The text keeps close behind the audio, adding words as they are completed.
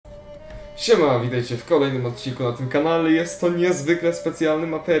Siema, witajcie w kolejnym odcinku na tym kanale. Jest to niezwykle specjalny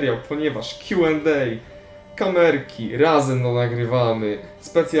materiał, ponieważ Q&A, kamerki, razem nagrywamy,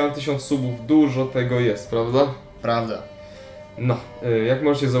 specjal 1000 subów, dużo tego jest, prawda? Prawda. No, jak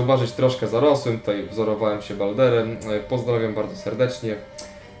możecie zauważyć, troszkę zarosłem, tutaj wzorowałem się balderem, pozdrawiam bardzo serdecznie.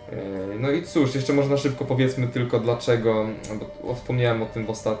 No i cóż, jeszcze może na szybko powiedzmy tylko dlaczego, bo wspomniałem o tym w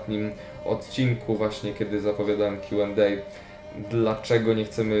ostatnim odcinku właśnie, kiedy zapowiadałem Q&A. Dlaczego nie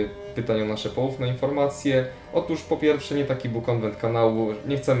chcemy pytań o nasze poufne informacje? Otóż po pierwsze nie taki był konwent kanału,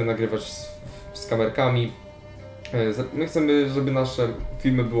 nie chcemy nagrywać z kamerkami. My chcemy, żeby nasze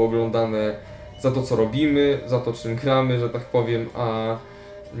filmy były oglądane za to, co robimy, za to, czym gramy, że tak powiem, a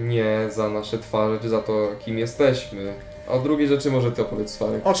nie za nasze twarze, czy za to, kim jesteśmy. A o drugiej rzeczy może ty opowiedz,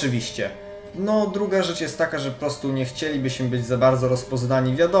 Swarek. Oczywiście. No, druga rzecz jest taka, że po prostu nie chcielibyśmy być za bardzo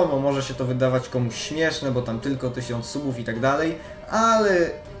rozpoznani. Wiadomo, może się to wydawać komuś śmieszne, bo tam tylko 1000 subów i tak dalej, ale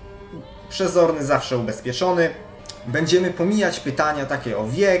przezorny zawsze ubezpieczony. Będziemy pomijać pytania takie o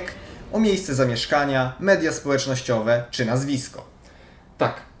wiek, o miejsce zamieszkania, media społecznościowe czy nazwisko.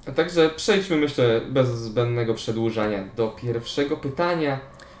 Tak, także przejdźmy, myślę, bez zbędnego przedłużania do pierwszego pytania.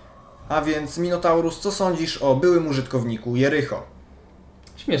 A więc, Minotaurus, co sądzisz o byłym użytkowniku Jericho?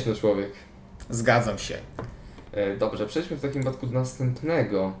 Śmieszny człowiek. Zgadzam się. Dobrze, przejdźmy w takim wypadku do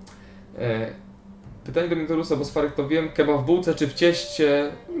następnego. Pytanie do Minotarusa, bo Swarek to wiem, kebab w bułce czy w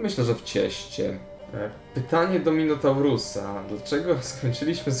cieście? Myślę, że w cieście. Pytanie do Minotaurusa. Dlaczego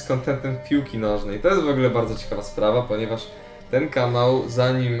skończyliśmy z kontentem piłki nożnej? To jest w ogóle bardzo ciekawa sprawa, ponieważ ten kanał,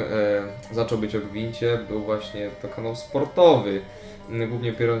 zanim zaczął być o Gwincie, był właśnie to kanał sportowy,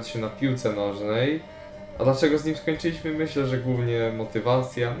 głównie opierając się na piłce nożnej. A dlaczego z nim skończyliśmy? Myślę, że głównie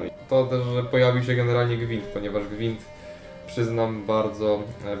motywacja. No i to też, że pojawił się generalnie Gwint, ponieważ Gwint, przyznam,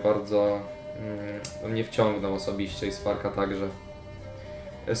 bardzo mnie wciągnął osobiście i Swarka także.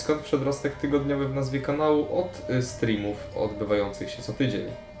 Skąd przedrostek tygodniowy w nazwie kanału? Od streamów odbywających się co tydzień.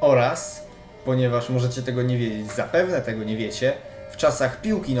 Oraz, ponieważ możecie tego nie wiedzieć, zapewne tego nie wiecie, w czasach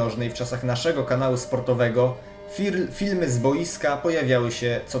piłki nożnej, w czasach naszego kanału sportowego, filmy z boiska pojawiały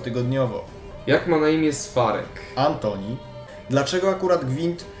się cotygodniowo. Jak ma na imię Swarek? Antoni. Dlaczego akurat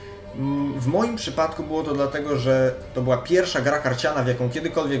Gwint? W moim przypadku było to dlatego, że to była pierwsza gra karciana, w jaką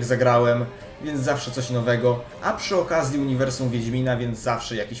kiedykolwiek zagrałem, więc zawsze coś nowego, a przy okazji uniwersum Wiedźmina, więc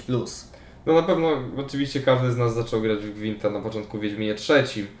zawsze jakiś plus. No na pewno, oczywiście każdy z nas zaczął grać w Gwinta na początku w Wiedźminie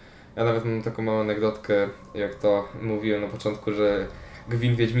III. Ja nawet mam taką małą anegdotkę, jak to mówiłem na początku, że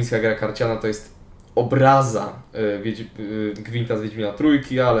Gwint wiedźmińska gra karciana to jest obraza Gwinta z Wiedźmina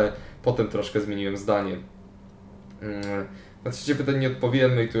Trójki, ale potem troszkę zmieniłem zdanie. Na trzecie pytanie nie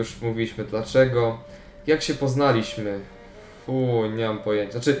odpowiemy i tu już mówiliśmy dlaczego. Jak się poznaliśmy? Nie mam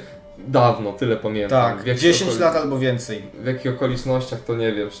pojęcia. Znaczy, dawno, tyle pamiętam. Tak, 10 lat albo więcej. W jakich okolicznościach to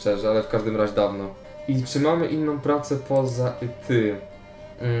nie wiem szczerze, ale w każdym razie dawno. I czy mamy inną pracę poza ty?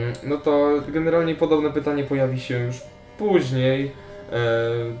 No to generalnie podobne pytanie pojawi się już później.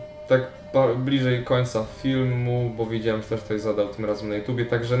 Tak bliżej końca filmu, bo widziałem, że też ktoś zadał tym razem na YouTubie,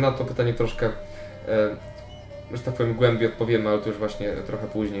 także na to pytanie troszkę, że tak powiem, głębiej odpowiemy, ale to już właśnie trochę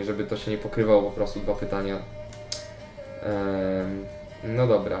później, żeby to się nie pokrywało po prostu dwa pytania. No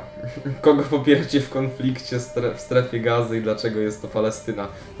dobra. Kogo popieracie w konflikcie w strefie Gazy i dlaczego jest to Palestyna?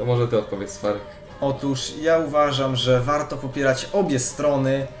 To może ty odpowiedz, Swarek. Otóż ja uważam, że warto popierać obie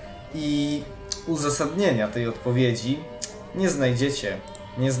strony i uzasadnienia tej odpowiedzi nie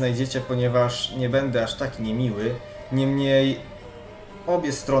znajdziecie, ponieważ nie będę aż taki niemiły. Niemniej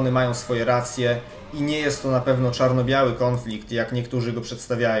obie strony mają swoje racje i nie jest to na pewno czarno-biały konflikt, jak niektórzy go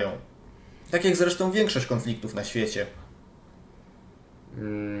przedstawiają. Tak jak zresztą większość konfliktów na świecie.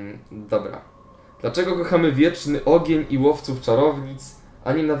 Dobra. Dlaczego kochamy wieczny ogień i łowców czarownic,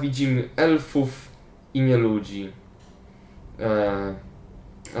 a nienawidzimy elfów i nie ludzi?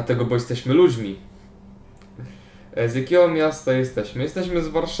 A tego, bo jesteśmy ludźmi. Z jakiego miasta jesteśmy? Jesteśmy z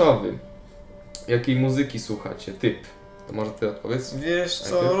Warszawy. Jakiej muzyki słuchacie? Typ. To może ty odpowiedz? Wiesz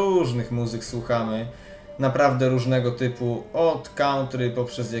co, różnych muzyk słuchamy. Naprawdę różnego typu. Od country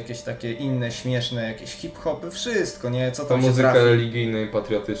poprzez jakieś takie inne, śmieszne, jakieś hip-hopy, wszystko, nie? Co To tam się muzykę trafi. religijną i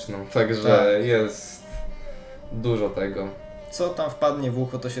patriotyczną. Także Tak. jest dużo tego. Co tam wpadnie w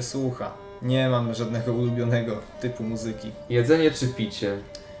ucho, to się słucha. Nie mam żadnego ulubionego typu muzyki. Jedzenie czy picie?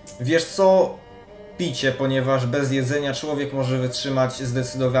 Wiesz co? Picie, ponieważ bez jedzenia człowiek może wytrzymać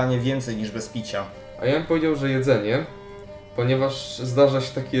zdecydowanie więcej niż bez picia. A ja bym powiedział, że jedzenie, ponieważ zdarza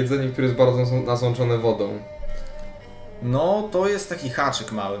się takie jedzenie, które jest bardzo nasączone wodą. No, to jest taki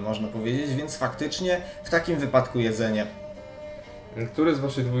haczyk mały, można powiedzieć, więc faktycznie w takim wypadku jedzenie. Który z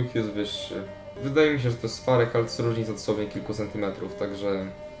waszych dwójki jest wyższy? Wydaje mi się, że to jest Swarek, ale to jest różnica dosłownie kilku centymetrów, także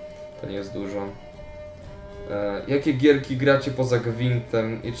To nie jest dużo. Jakie gierki gracie poza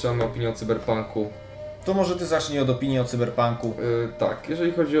Gwintem i czy mamy opinię o Cyberpunku? To może ty zacznij od opinii o Cyberpunku. Tak,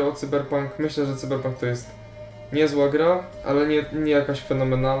 jeżeli chodzi o Cyberpunk, myślę, że Cyberpunk to jest niezła gra, ale nie jakaś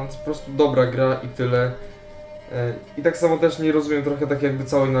fenomenalna, to po prostu dobra gra i tyle. I tak samo też nie rozumiem trochę tak jakby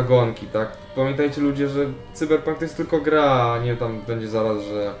całej nagonki, tak? Pamiętajcie ludzie, że Cyberpunk to jest tylko gra, a nie tam będzie zaraz,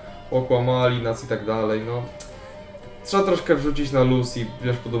 że okłamali nas i tak dalej, no. Trzeba troszkę wrzucić na luz i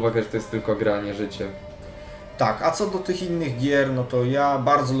wziąć pod uwagę, że to jest tylko gra, nie życie. Tak, a co do tych innych gier, no to ja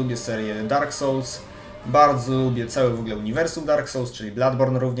bardzo lubię serię Dark Souls, bardzo lubię całe w ogóle uniwersum Dark Souls, czyli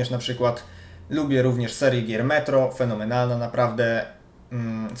Bloodborne również na przykład. Lubię również serię gier Metro, fenomenalna naprawdę.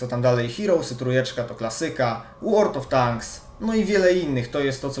 Co tam dalej? Heroesy, trójeczka to klasyka, World of Tanks, no i wiele innych. To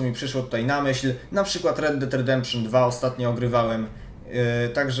jest to, co mi przyszło tutaj na myśl. Na przykład Red Dead Redemption 2 ostatnio ogrywałem.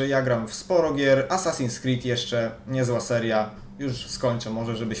 Także ja gram w sporo gier. Assassin's Creed jeszcze, niezła seria. Już skończę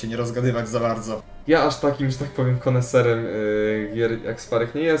może, żeby się nie rozgadywać za bardzo. Ja aż takim, że tak powiem, koneserem gier jak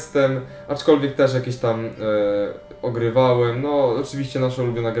Sparek nie jestem, aczkolwiek też jakieś tam ogrywałem. No oczywiście nasza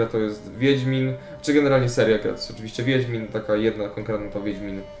ulubiona gra to jest Wiedźmin, czy generalnie seria gra to jest oczywiście Wiedźmin, taka jedna konkretna to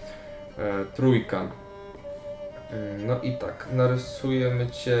Wiedźmin trójka. No i tak, narysujemy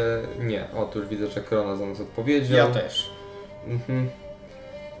Cię... Nie, o tu już widzę, że Krona za nas odpowiedział. Ja też.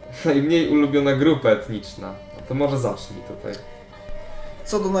 Najmniej ulubiona grupa etniczna. No to może zacznij tutaj.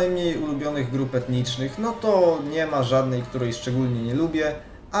 Co do najmniej ulubionych grup etnicznych, no to nie ma żadnej, której szczególnie nie lubię,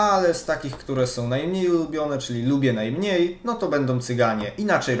 ale z takich, które są najmniej ulubione, czyli lubię najmniej, no to będą Cyganie,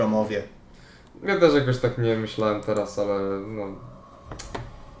 inaczej Romowie. Ja też jakoś tak nie myślałem teraz, ale no...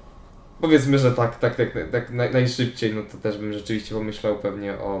 Powiedzmy, że tak najszybciej, no to też bym rzeczywiście pomyślał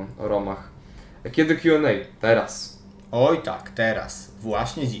pewnie o Romach. Kiedy Q&A? Teraz. Oj tak, teraz.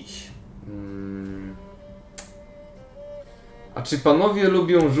 Właśnie dziś. A czy panowie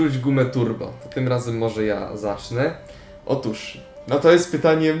lubią rzuć gumę turbo? To tym razem może ja zacznę. Otóż, no to jest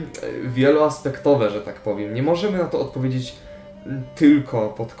pytanie wieloaspektowe, że tak powiem. Nie możemy na to odpowiedzieć tylko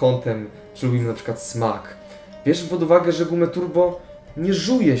pod kątem, czy lubimy na przykład smak. Bierz pod uwagę, że gumę turbo nie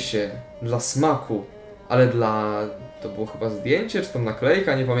żuje się dla smaku, ale dla... To było chyba zdjęcie, czy tam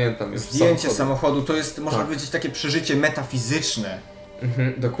naklejka, nie pamiętam już. Zdjęcie samochodu to jest, można powiedzieć, takie przeżycie metafizyczne.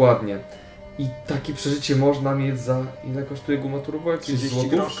 Dokładnie. I takie przeżycie można mieć za... Ile kosztuje guma turbo? 30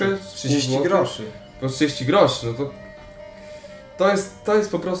 groszy. 30 groszy. Po 30 groszy, no to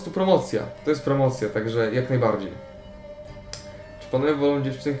jest po prostu promocja. To jest promocja, także jak najbardziej. Czy panowie wolą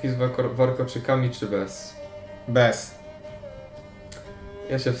dziewczynki z warkoczykami, czy bez? Bez.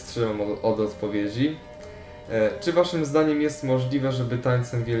 Ja się wstrzymam od odpowiedzi. Czy waszym zdaniem jest możliwe, żeby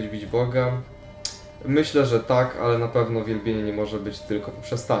tańcem wielbić Boga? Myślę, że tak, ale na pewno wielbienie nie może być tylko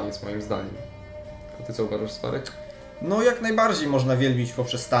poprzez taniec, moim zdaniem. A ty co uważasz, Sparek? No jak najbardziej można wielbić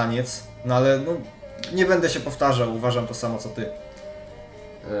poprzez taniec, no ale no, nie będę się powtarzał, uważam to samo co ty.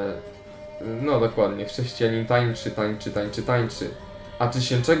 No dokładnie, chrześcijanin tańczy. A czy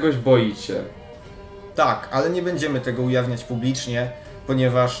się czegoś boicie? Tak, ale nie będziemy tego ujawniać publicznie,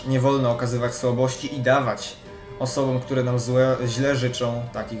 ponieważ nie wolno okazywać słabości i dawać osobom, które nam źle życzą,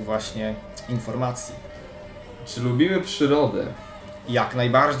 takich właśnie informacji. Czy lubimy przyrodę? Jak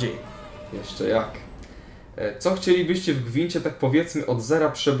najbardziej. Jeszcze jak? Co chcielibyście w Gwincie, tak powiedzmy, od zera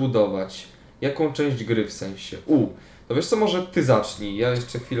przebudować? Jaką część gry w sensie? To wiesz co, może ty zacznij, ja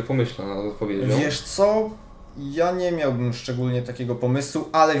jeszcze chwilę pomyślę nad odpowiedzią. Wiesz co? Ja nie miałbym szczególnie takiego pomysłu,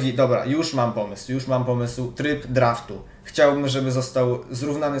 ale dobra, już mam pomysł. Tryb draftu. Chciałbym, żeby został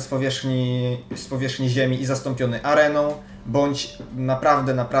zrównany z powierzchni ziemi i zastąpiony areną, bądź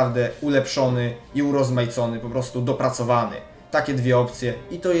naprawdę ulepszony i urozmaicony, po prostu dopracowany. Takie dwie opcje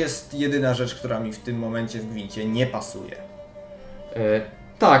i to jest jedyna rzecz, która mi w tym momencie w Gwincie nie pasuje.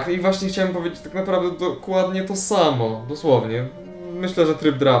 Tak, i właśnie chciałem powiedzieć tak naprawdę dokładnie to samo, dosłownie. Myślę, że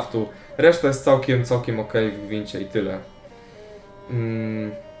tryb draftu. Reszta jest całkiem okej w Gwincie i tyle.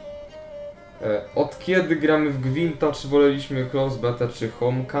 Od kiedy gramy w Gwinta? Czy woleliśmy Close Beta czy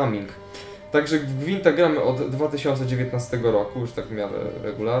Homecoming? Także w Gwinta gramy od 2019 roku, już tak w miarę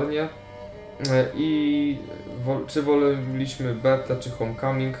regularnie. I czy woleliśmy Betę czy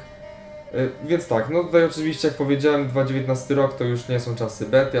Homecoming? Więc tak, no tutaj oczywiście jak powiedziałem 2019 rok to już nie są czasy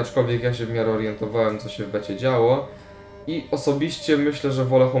bety, aczkolwiek ja się w miarę orientowałem, co się w becie działo. I osobiście myślę, że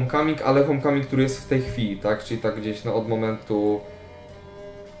wolę Homecoming, ale Homecoming, który jest w tej chwili, tak? Czyli tak gdzieś no, od momentu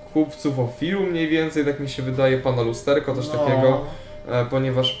kupców o film mniej więcej, tak mi się wydaje, pana lusterko, coś takiego.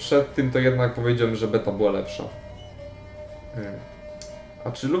 Ponieważ przed tym to jednak powiedziałem, że beta była lepsza.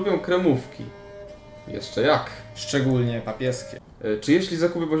 A czy lubią kremówki? Jeszcze jak? Szczególnie papieskie. Czy jeśli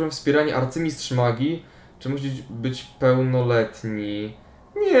zakupię poziom wspierania arcymistrz magii, czy musi być pełnoletni?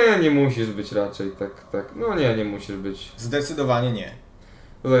 Nie musisz być raczej, tak. No nie musisz być. Zdecydowanie nie.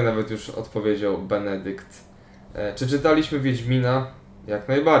 Tutaj nawet już odpowiedział Benedykt. Czy czytaliśmy Wiedźmina? Jak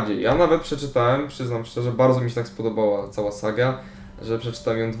najbardziej. Ja nawet przeczytałem, przyznam szczerze, bardzo mi się tak spodobała cała saga, że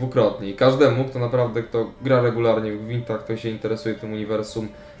przeczytałem ją dwukrotnie. I każdemu, kto naprawdę, kto gra regularnie w Gwinta, kto się interesuje tym uniwersum,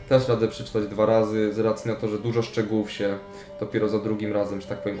 też radę przeczytać 2 razy, z racji na to, że dużo szczegółów się dopiero za drugim razem, że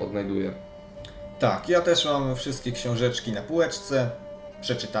tak powiem, odnajduje. Tak, ja też mam wszystkie książeczki na półeczce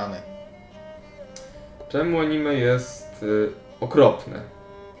przeczytane. Czemu anime jest okropne?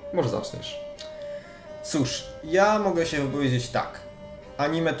 Może zaczniesz. Cóż, ja mogę się wypowiedzieć tak.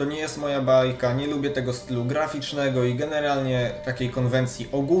 Anime to nie jest moja bajka, nie lubię tego stylu graficznego i generalnie takiej konwencji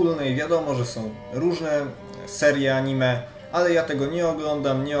ogólnej. Wiadomo, że są różne serie anime, ale ja tego nie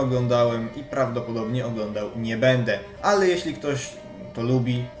oglądam, nie oglądałem i prawdopodobnie oglądał nie będę. Ale jeśli ktoś to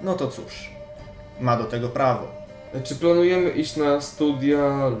lubi, no to cóż, ma do tego prawo. Czy planujemy iść na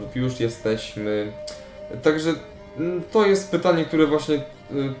studia lub już jesteśmy? Także to jest pytanie, które właśnie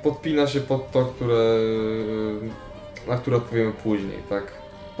podpina się pod to, na które odpowiemy później, tak?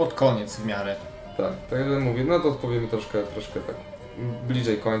 Pod koniec w miarę. Tak, także mówię, no to odpowiemy troszkę tak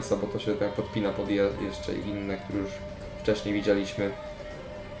bliżej końca, bo to się tak podpina pod jeszcze inne, które już wcześniej widzieliśmy.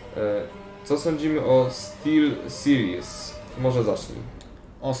 Co sądzimy o Steel Series? Może zacznij.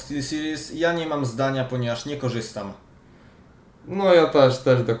 O Steel Series ja nie mam zdania, ponieważ nie korzystam. No ja też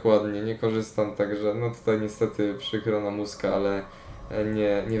dokładnie nie korzystam, także no tutaj niestety przykro na mózga, ale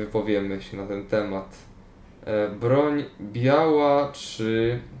nie wypowiemy się na ten temat. Broń biała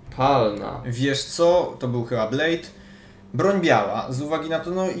czy palna? Wiesz co? To był chyba Blade. Broń biała, z uwagi na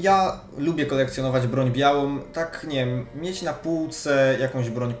to, no ja lubię kolekcjonować broń białą, tak nie wiem, mieć na półce jakąś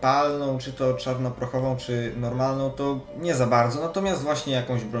broń palną, czy to czarnoprochową, czy normalną, to nie za bardzo, natomiast właśnie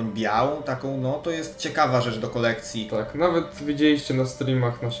jakąś broń białą, taką, no to jest ciekawa rzecz do kolekcji. Tak, nawet widzieliście na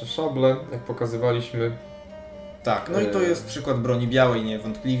streamach nasze szable, jak pokazywaliśmy. Tak, no i to jest przykład broni białej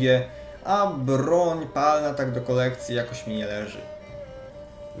niewątpliwie, a broń palna tak do kolekcji jakoś mi nie leży.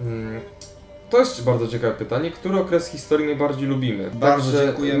 To jest bardzo ciekawe pytanie. Który okres historii najbardziej lubimy? Bardzo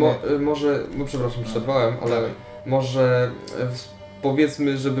dziękujemy. Może, no przepraszam, przerwałem, ale Dawaj. może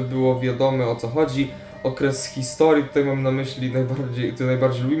powiedzmy, żeby było wiadome o co chodzi. Okres historii, tutaj mam na myśli który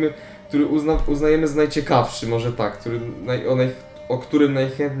najbardziej lubimy, który uznajemy za najciekawszy, może tak, o którym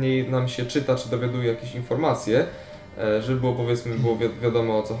najchętniej nam się czyta, czy dowiaduje jakieś informacje, żeby było powiedzmy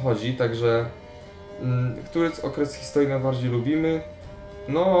wiadomo o co chodzi, także który okres historii najbardziej lubimy?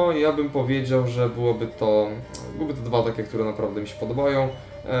 No, ja bym powiedział, że byłyby to 2 takie, które naprawdę mi się podobają.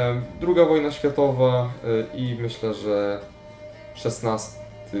 Druga wojna światowa i myślę, że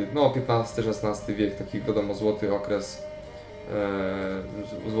XV-XVI wiek, taki wiadomo złoty okres,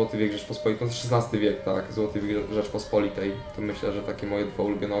 złoty wiek Rzeczpospolitej, no XVI wiek, tak, złoty wiek Rzeczpospolitej, to myślę, że takie moje 2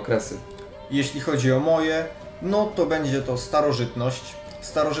 ulubione okresy. Jeśli chodzi o moje, no to będzie to starożytność.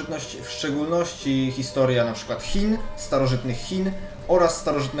 Starożytność w szczególności historia na przykład Chin, starożytnych Chin oraz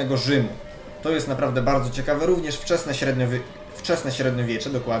starożytnego Rzymu. To jest naprawdę bardzo ciekawe, również wczesne średniowiecze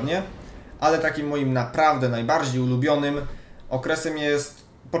dokładnie, ale takim moim naprawdę najbardziej ulubionym okresem jest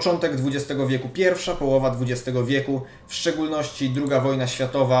początek XX wieku, pierwsza połowa XX wieku, w szczególności II wojna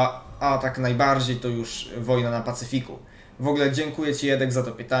światowa, a tak najbardziej to już wojna na Pacyfiku. W ogóle dziękuję Ci, Edek, za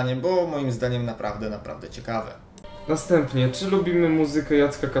to pytanie, bo moim zdaniem naprawdę ciekawe. Następnie, czy lubimy muzykę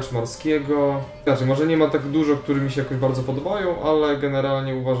Jacka Kaczmarskiego? Znaczy, może nie ma tak dużo, które mi się jakoś bardzo podobają, ale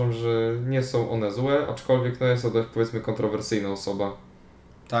generalnie uważam, że nie są one złe, aczkolwiek no jest to dość, powiedzmy, kontrowersyjna osoba.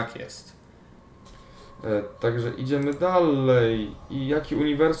 Tak jest. Także idziemy dalej. I jaki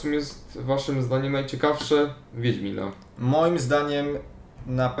uniwersum jest Waszym zdaniem najciekawsze? Wiedźmina. Moim zdaniem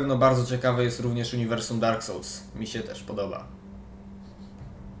na pewno bardzo ciekawe jest również uniwersum Dark Souls. Mi się też podoba.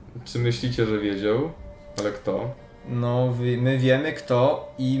 Czy myślicie, że wiedział? Ale kto? No, my wiemy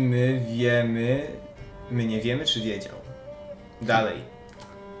kto i my nie wiemy, czy wiedział. Dalej.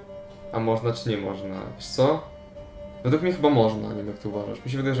 A można, czy nie można? Wiesz co? Według mnie chyba można, nie wiem jak ty uważasz.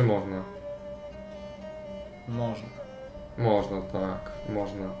 Mi się wydaje, że można. Można. Można, tak,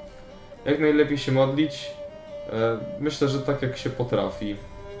 można. Jak najlepiej się modlić? Myślę, że tak jak się potrafi.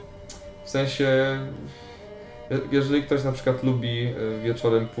 W sensie, jeżeli ktoś na przykład lubi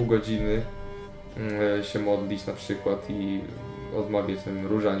wieczorem pół godziny się modlić na przykład i odmawiać ten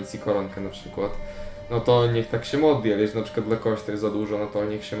różaniec i koronkę na przykład, no to niech tak się modli, ale jeśli na przykład dla kogoś to jest za dużo, no to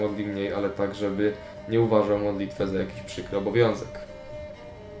niech się modli mniej, ale tak, żeby nie uważał modlitwę za jakiś przykry obowiązek.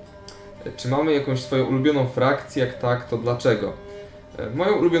 Czy mamy jakąś swoją ulubioną frakcję? Jak tak, to dlaczego?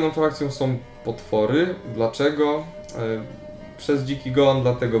 Moją ulubioną frakcją są potwory. Dlaczego? Przez Dziki Gon,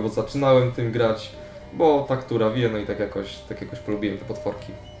 dlatego, bo zaczynałem tym grać. bo ta, która wie, no i tak jakoś polubiłem te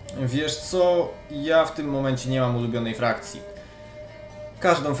potworki. Wiesz co, ja w tym momencie nie mam ulubionej frakcji.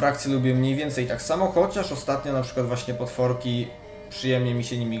 Każdą frakcję lubię mniej więcej tak samo, chociaż ostatnio na przykład właśnie potworki, przyjemnie mi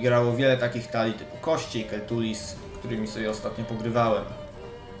się nimi grało, wiele takich talii typu Koście i Keltulis, którymi sobie ostatnio pogrywałem.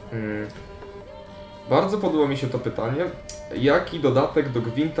 Bardzo podoba mi się to pytanie. Jaki dodatek do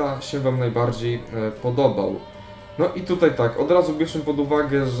Gwinta się Wam najbardziej podobał? No i tutaj tak, od razu bierzemy pod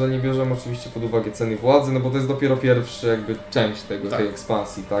uwagę, że nie bierzemy oczywiście pod uwagę ceny władzy, no bo to jest dopiero pierwsza jakby część tej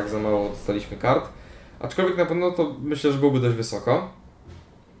ekspansji, tak? Za mało dostaliśmy kart. Aczkolwiek na pewno to myślę, że byłby dość wysoko.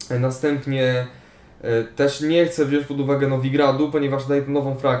 Następnie też nie chcę wziąć pod uwagę Nowigradu, ponieważ daje to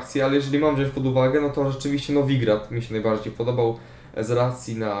nową frakcję, ale jeżeli mam wziąć pod uwagę, no to rzeczywiście Nowigrad mi się najbardziej podobał z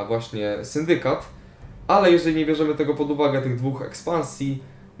racji na właśnie syndykat. Ale jeżeli nie bierzemy tego pod uwagę, tych dwóch ekspansji,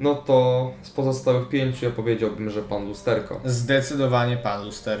 no to z pozostałych 5 ja powiedziałbym, że Pan Lusterko. Zdecydowanie Pan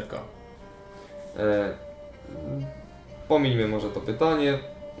Lusterko. Pomińmy może to pytanie.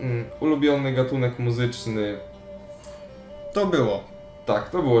 Ulubiony gatunek muzyczny? To było. Tak,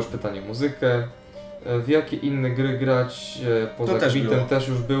 to było już pytanie o muzykę. W jakie inne gry grać poza Gwintem też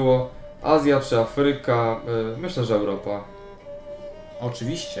już było. Azja czy Afryka? Myślę, że Europa.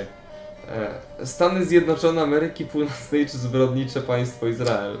 Oczywiście. Stany Zjednoczone Ameryki Północnej czy zbrodnicze państwo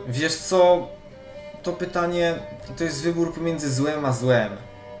Izrael? Wiesz co, to pytanie to jest wybór pomiędzy złem a złem.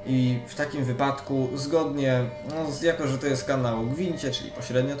 I w takim wypadku zgodnie, jako że to jest kanał o Gwincie, czyli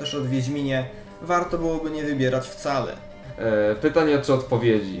pośrednio też o Wiedźminie, warto byłoby nie wybierać wcale. Pytania czy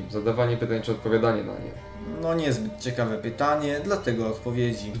odpowiedzi? Zadawanie pytań czy odpowiadanie na nie? No niezbyt ciekawe pytanie, dlatego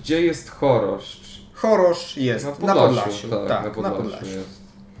odpowiedzi. Gdzie jest Choroszcz? Choroszcz jest na Podlasiu. Tak, na Podlasiu jest.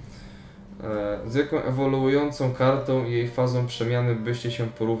 Z jaką ewoluującą kartą i jej fazą przemiany byście się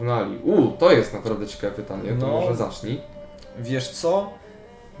porównali? To jest naprawdę ciekawe pytanie, to może zacznij. Wiesz co?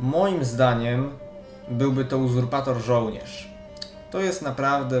 Moim zdaniem byłby to Uzurpator Żołnierz. To jest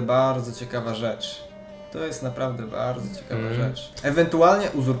naprawdę bardzo ciekawa rzecz. Ewentualnie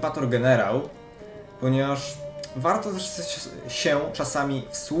Uzurpator Generał, ponieważ warto też się czasami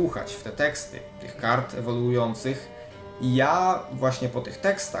wsłuchać w te teksty tych kart ewoluujących. I ja właśnie po tych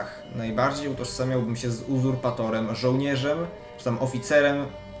tekstach najbardziej utożsamiałbym się z Uzurpatorem Żołnierzem, czy tam oficerem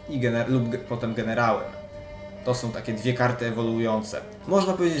lub potem generałem. To są takie dwie karty ewoluujące.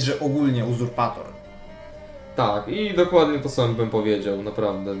 Można powiedzieć, że ogólnie Uzurpator. Tak, i dokładnie to samo bym powiedział,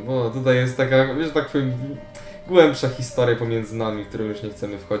 naprawdę, bo tutaj jest taka, wiesz, tak powiem, głębsza historia pomiędzy nami, w którą już nie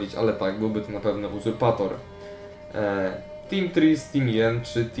chcemy wchodzić, ale tak, byłby to na pewno Uzurpator. Team Tris, Team Yen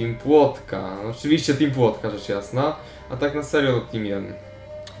czy Team Płotka? No, oczywiście Team Płotka, rzecz jasna, a tak na serio to Team Yen.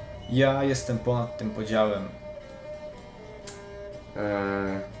 Ja jestem ponad tym podziałem.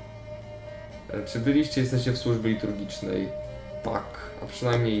 Czy jesteście w służbie liturgicznej? Tak, a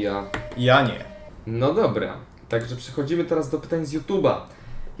przynajmniej ja. Ja nie. No dobra, także przechodzimy teraz do pytań z YouTube'a.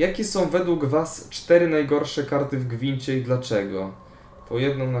 Jakie są według Was 4 najgorsze karty w Gwincie i dlaczego? Po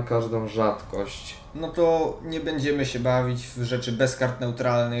jedną na każdą rzadkość. No to nie będziemy się bawić w rzeczy bez kart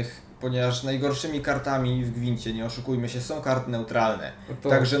neutralnych, ponieważ najgorszymi kartami w Gwincie, nie oszukujmy się, są karty neutralne. No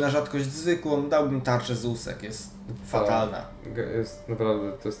także na rzadkość zwykłą dałbym tarczę z łusek, jest fatalna. Jest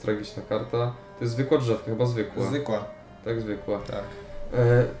naprawdę, to jest tragiczna karta. To jest zwykła czy rzadka? Chyba zwykła. Zwykła. Tak, zwykła. Tak.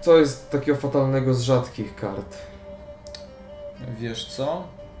 Co jest takiego fatalnego z rzadkich kart? Wiesz co?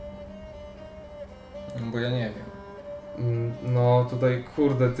 Bo ja nie wiem. No tutaj,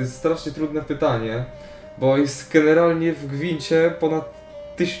 kurde, to jest strasznie trudne pytanie, bo jest generalnie w Gwincie ponad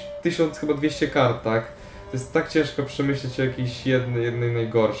 1200 kart, tak? To jest tak ciężko przemyśleć o jakiejś jednej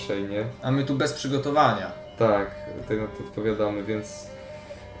najgorszej, nie? A my tu bez przygotowania. Tak, tutaj na to odpowiadamy, więc...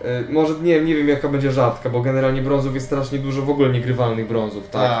 może nie wiem jaka będzie rzadka, bo generalnie brązów jest strasznie dużo w ogóle niegrywalnych brązów,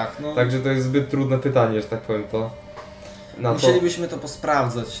 tak? Tak, no. Także to jest zbyt trudne pytanie, że tak powiem to. Musielibyśmy to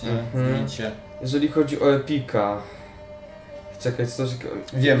posprawdzać, nie? W Gwincie. Jeżeli chodzi o Epika... Czekaj, coś...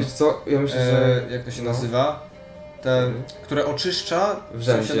 Wiem. Wiesz co? Ja myślę, że... Jak to się nazywa? Te, które oczyszcza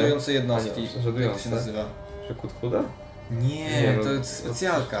sąsiadujące jednostki. Jak to się nazywa? Że Kutkuda? Nie, to jest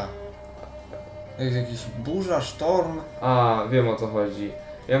specjalka. Jakiś burza, sztorm. Wiem o co chodzi.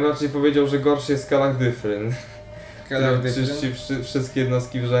 Ja bym raczej powiedział, że gorszy jest Kalachdyfryn. Czyści wszystkie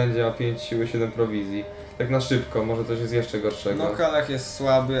jednostki w rzędzie, a 5 siły, 7 prowizji. Tak na szybko, może coś jest jeszcze gorszego. No Kalach jest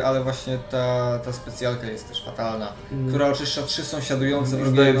słaby, ale właśnie ta specjalka jest też fatalna. Która oczyszcza 3 sąsiadujące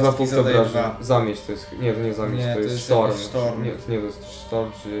wrogie jednostki, zadaje 2. Zamieć to jest... Nie, to nie zamieć, to jest sztorm. Nie, to jest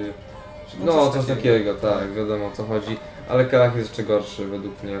sztorm, czy... No coś takiego, tak, wiadomo o co chodzi. Ale Kalach jest jeszcze gorszy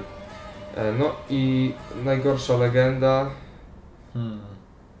według mnie. No i najgorsza legenda...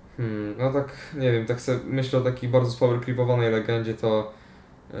 No tak, nie wiem, tak sobie myślę o takiej bardzo power creepowanej legendzie, to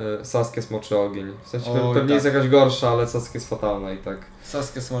Saskia Smoczy Ogień. W sensie Oj, pewnie tak. jest jakaś gorsza, ale Saskia jest fatalna i tak.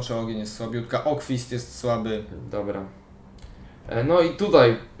 Saskia Smoczy Ogień jest słabiutka, Okwist jest słaby. Dobra. No i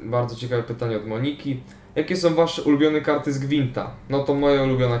tutaj bardzo ciekawe pytanie od Moniki. Jakie są wasze ulubione karty z Gwinta? No to moja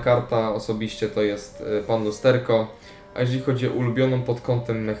ulubiona karta osobiście to jest Pan Lusterko. A jeżeli chodzi o ulubioną pod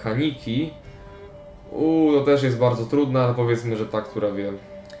kątem mechaniki, to też jest bardzo trudna, ale powiedzmy, że ta, która wie.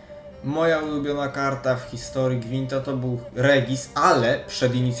 Moja ulubiona karta w historii Gwinta to był Regis, ale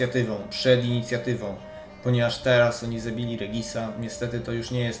przed inicjatywą. Ponieważ teraz oni zabili Regisa, niestety to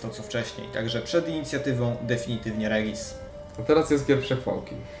już nie jest to co wcześniej. Także przed inicjatywą definitywnie Regis. A teraz jest pierwsze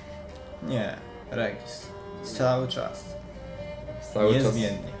chwałki. Nie, Regis. Cały czas.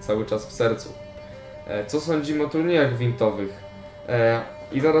 Niezmiennie. Cały czas w sercu. Co sądzimy o turniejach gwintowych?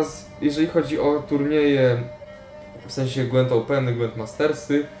 I teraz, jeżeli chodzi o turnieje, w sensie Gwent Openy, Gwent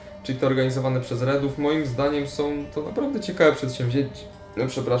Mastersy, czyli te organizowane przez Redów, moim zdaniem są to naprawdę ciekawe przedsięwzięcia.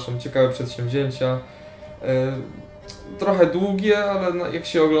 Ciekawe przedsięwzięcia. Trochę długie, ale jak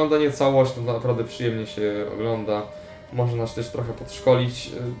się ogląda nie całość, to naprawdę przyjemnie się ogląda. Można nas też trochę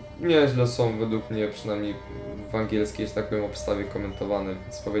podszkolić. Nieźle są według mnie, przynajmniej w angielskiej, że tak powiem, obstawie komentowane,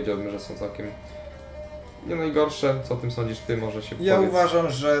 więc powiedziałbym, że są całkiem nie najgorsze. Co o tym sądzisz ty? Może się Ja powiedz. uważam,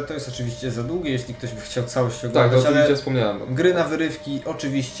 że to jest oczywiście za długie, jeśli ktoś by chciał całość Tak, oglądać, to oczywiście ale wspomniałem. gry na wyrywki,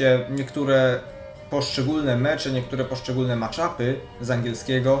 oczywiście niektóre poszczególne mecze, niektóre poszczególne matchupy z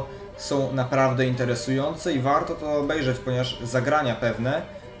angielskiego są naprawdę interesujące i warto to obejrzeć, ponieważ zagrania pewne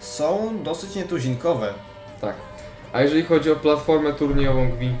są dosyć nietuzinkowe. Tak. A jeżeli chodzi o platformę turniejową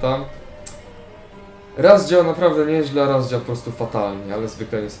Gwinta, raz działa naprawdę nieźle, a raz działa po prostu fatalnie, ale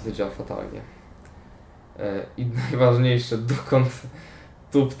zwykle niestety działa fatalnie. I najważniejsze, dokąd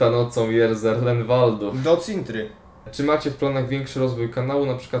tupta nocą Jerzer Lenwaldu. Do Cintry. Czy macie w planach większy rozwój kanału,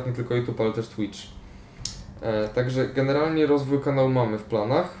 na przykład nie tylko YouTube, ale też Twitch? Także generalnie rozwój kanału mamy w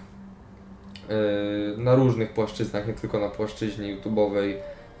planach na różnych płaszczyznach, nie tylko na płaszczyźnie YouTube'owej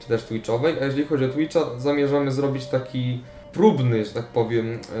czy też Twitchowej. A jeżeli chodzi o Twitcha, zamierzamy zrobić taki próbny, że tak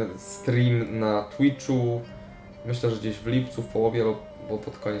powiem, stream na Twitchu. Myślę, że gdzieś w lipcu, w połowie albo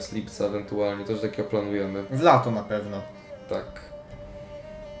pod koniec lipca ewentualnie, coś takiego planujemy. W lato na pewno. Tak.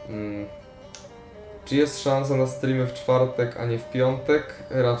 Czy jest szansa na streamy w czwartek, a nie w piątek?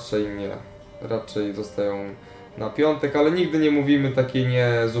 Raczej nie. Raczej zostają na piątek, ale nigdy nie mówimy takie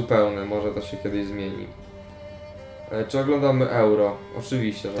niezupełne. Może to się kiedyś zmieni. Czy oglądamy Euro?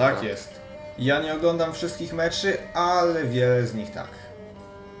 Oczywiście, że tak. Tak jest. Ja nie oglądam wszystkich meczy, ale wiele z nich tak.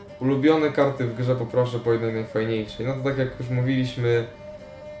 Ulubione karty w grze poproszę po jednej najfajniejszej. No to tak jak już mówiliśmy,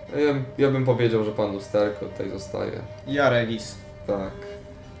 ja bym powiedział, że Pan Lusterko tutaj zostaje. Ja Regis. Tak.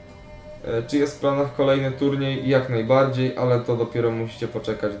 Czy jest w planach kolejny turniej? Jak najbardziej, ale to dopiero musicie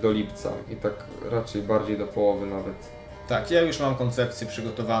poczekać do lipca i tak raczej bardziej do połowy nawet. Tak, ja już mam koncepcję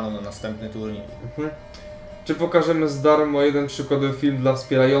przygotowaną na następny turniej. Czy pokażemy za darmo jeden przykładowy film dla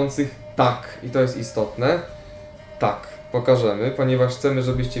wspierających? Tak, i to jest istotne. Tak, pokażemy, ponieważ chcemy,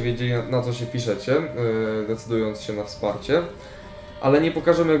 żebyście wiedzieli na co się piszecie, decydując się na wsparcie. Ale nie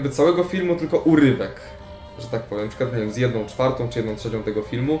pokażemy jakby całego filmu, tylko urywek, że tak powiem, na przykład nie wiem, z 1/4 czy 1/3 tego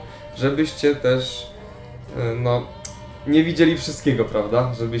filmu, żebyście też nie widzieli wszystkiego,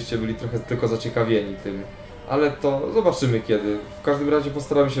 prawda? Żebyście byli trochę tylko zaciekawieni tym. Ale to zobaczymy kiedy. W każdym razie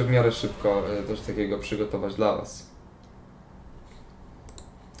postaramy się w miarę szybko coś takiego przygotować dla Was.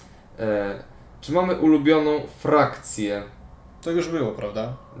 Czy mamy ulubioną frakcję? To już było,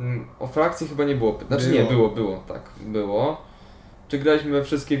 prawda? O frakcji chyba nie było. Znaczy było. nie, było, tak, było. Czy graliśmy we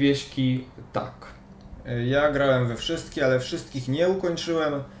wszystkie wieśki? Tak. Ja grałem we wszystkie, ale wszystkich nie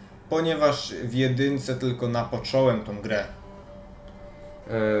ukończyłem, ponieważ w jedynce tylko napocząłem tą grę.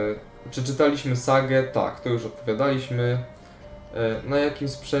 Czy czytaliśmy sagę? Tak, to już odpowiadaliśmy. Na jakim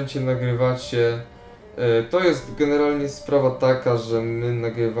sprzęcie nagrywacie? To jest generalnie sprawa taka, że my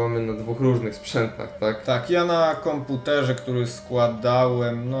nagrywamy na 2 różnych sprzętach, tak? Tak, ja na komputerze, który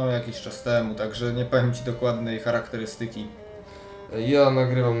składałem jakiś czas temu, także nie powiem Ci dokładnej charakterystyki. Ja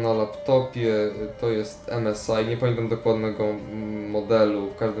nagrywam na laptopie, to jest MSI, nie pamiętam dokładnego modelu,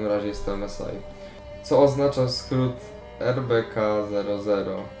 w każdym razie jest to MSI. Co oznacza skrót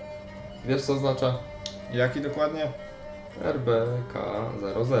RBK00? Wiesz co oznacza? Jaki dokładnie?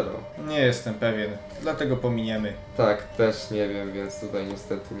 RBK00. Nie jestem pewien, dlatego pominiemy. Tak, też nie wiem, więc tutaj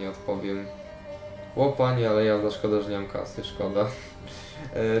niestety nie odpowiem. Łopanie, ale ja szkoda, że nie mam kasy, szkoda.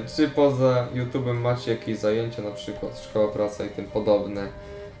 Czy poza YouTube'em macie jakieś zajęcia, na przykład szkoła, praca i tym podobne?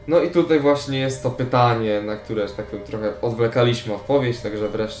 No i tutaj właśnie jest to pytanie, na które, że tak powiem, trochę odwlekaliśmy odpowiedź, także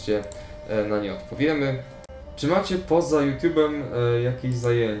wreszcie na nie odpowiemy. Czy macie poza YouTube'em jakieś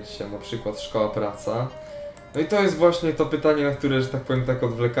zajęcia, na przykład szkoła, praca? No i to jest właśnie to pytanie, na które, że tak powiem, tak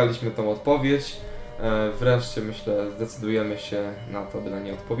odwlekaliśmy tą odpowiedź. Wreszcie, myślę, zdecydujemy się na to, by na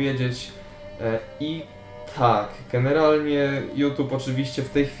nie odpowiedzieć. I tak, generalnie YouTube oczywiście w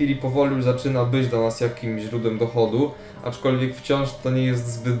tej chwili powoli już zaczyna być dla nas jakimś źródłem dochodu, aczkolwiek wciąż to nie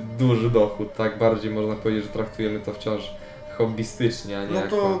jest zbyt duży dochód, tak? Bardziej można powiedzieć, że traktujemy to wciąż hobbystycznie, a nie No jako...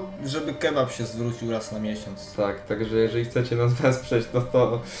 to, żeby kebab się zwrócił raz na miesiąc. Tak, także jeżeli chcecie nas wesprzeć, no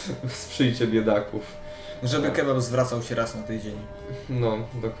to sprzyjcie biedaków. Żeby kebab zwracał się raz na tydzień. No,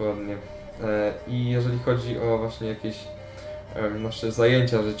 dokładnie. I jeżeli chodzi o właśnie jakieś nasze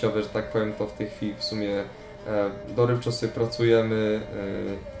zajęcia życiowe, że tak powiem, to w tej chwili w sumie dorywczo sobie pracujemy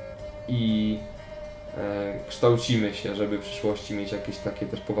i kształcimy się, żeby w przyszłości mieć jakieś takie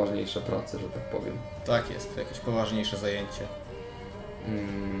też poważniejsze prace, że tak powiem. Tak jest, jakieś poważniejsze zajęcie.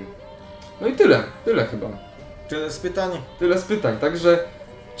 No i tyle chyba. Tyle z pytań. Tyle z pytań, także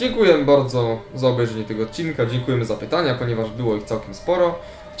dziękuję bardzo za obejrzenie tego odcinka, dziękujemy za pytania, ponieważ było ich całkiem sporo.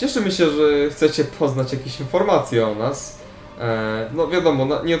 Cieszymy się, że chcecie poznać jakieś informacje o nas. No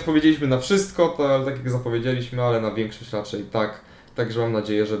wiadomo, nie odpowiedzieliśmy na wszystko, to tak jak zapowiedzieliśmy, ale na większość raczej tak. Także mam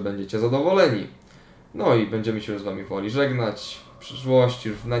nadzieję, że będziecie zadowoleni. No i będziemy się już z Wami powoli żegnać. W przyszłości,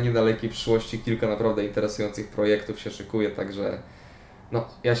 już na niedalekiej przyszłości kilka naprawdę interesujących projektów się szykuje, także no,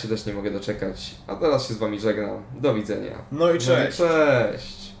 ja się też nie mogę doczekać. A teraz się z Wami żegnam. Do widzenia. No i cześć. No i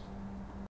cześć.